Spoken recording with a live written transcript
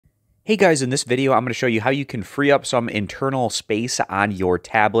Hey guys, in this video, I'm going to show you how you can free up some internal space on your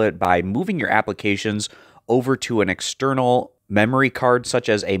tablet by moving your applications over to an external memory card, such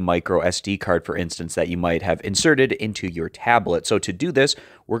as a micro SD card, for instance, that you might have inserted into your tablet. So to do this,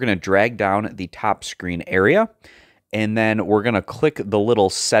 we're going to drag down the top screen area, and then we're going to click the little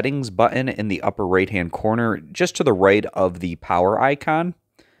settings button in the upper right-hand corner, just to the right of the power icon.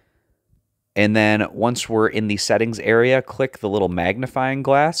 And then once we're in the settings area, click the little magnifying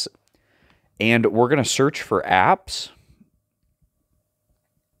glass. And we're going to search for apps,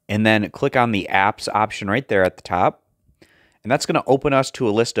 and then click on the apps option right there at the top. And that's going to open us to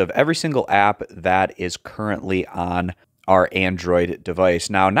a list of every single app that is currently on our Android device.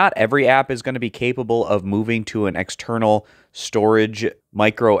 Now, not every app is going to be capable of moving to an external storage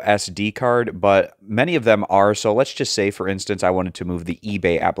micro SD card, but many of them are. So let's just say, for instance, I wanted to move the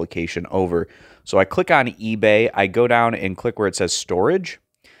eBay application over. So I click on eBay, I go down and click where it says storage.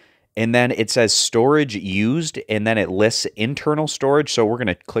 And then it says storage used, and then it lists internal storage. So we're going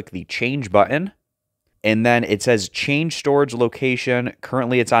to click the change button. And then it says change storage location.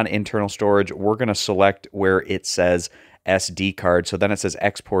 Currently it's on internal storage. We're going to select where it says SD card. So then it says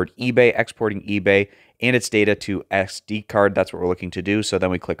export eBay, exporting eBay and its data to SD card. That's what we're looking to do. So then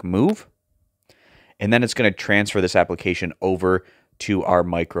we click move. And then it's going to transfer this application over to our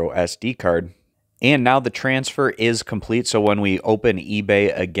micro SD card. And now the transfer is complete. So when we open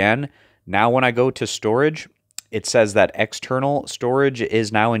eBay again, now when I go to storage, it says that external storage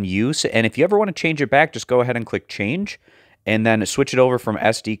is now in use. And if you ever want to change it back, just go ahead and click change and then switch it over from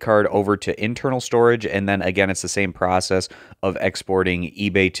SD card over to internal storage. And then again, it's the same process of exporting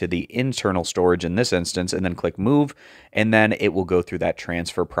eBay to the internal storage in this instance, and then click move, and then it will go through that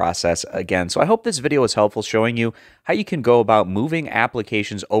transfer process again. So I hope this video was helpful, showing you how you can go about moving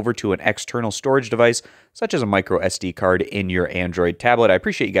applications over to an external storage device, such as a micro SD card in your Android tablet. I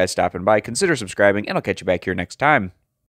appreciate you guys stopping by. Consider subscribing, and I'll catch you back here next time.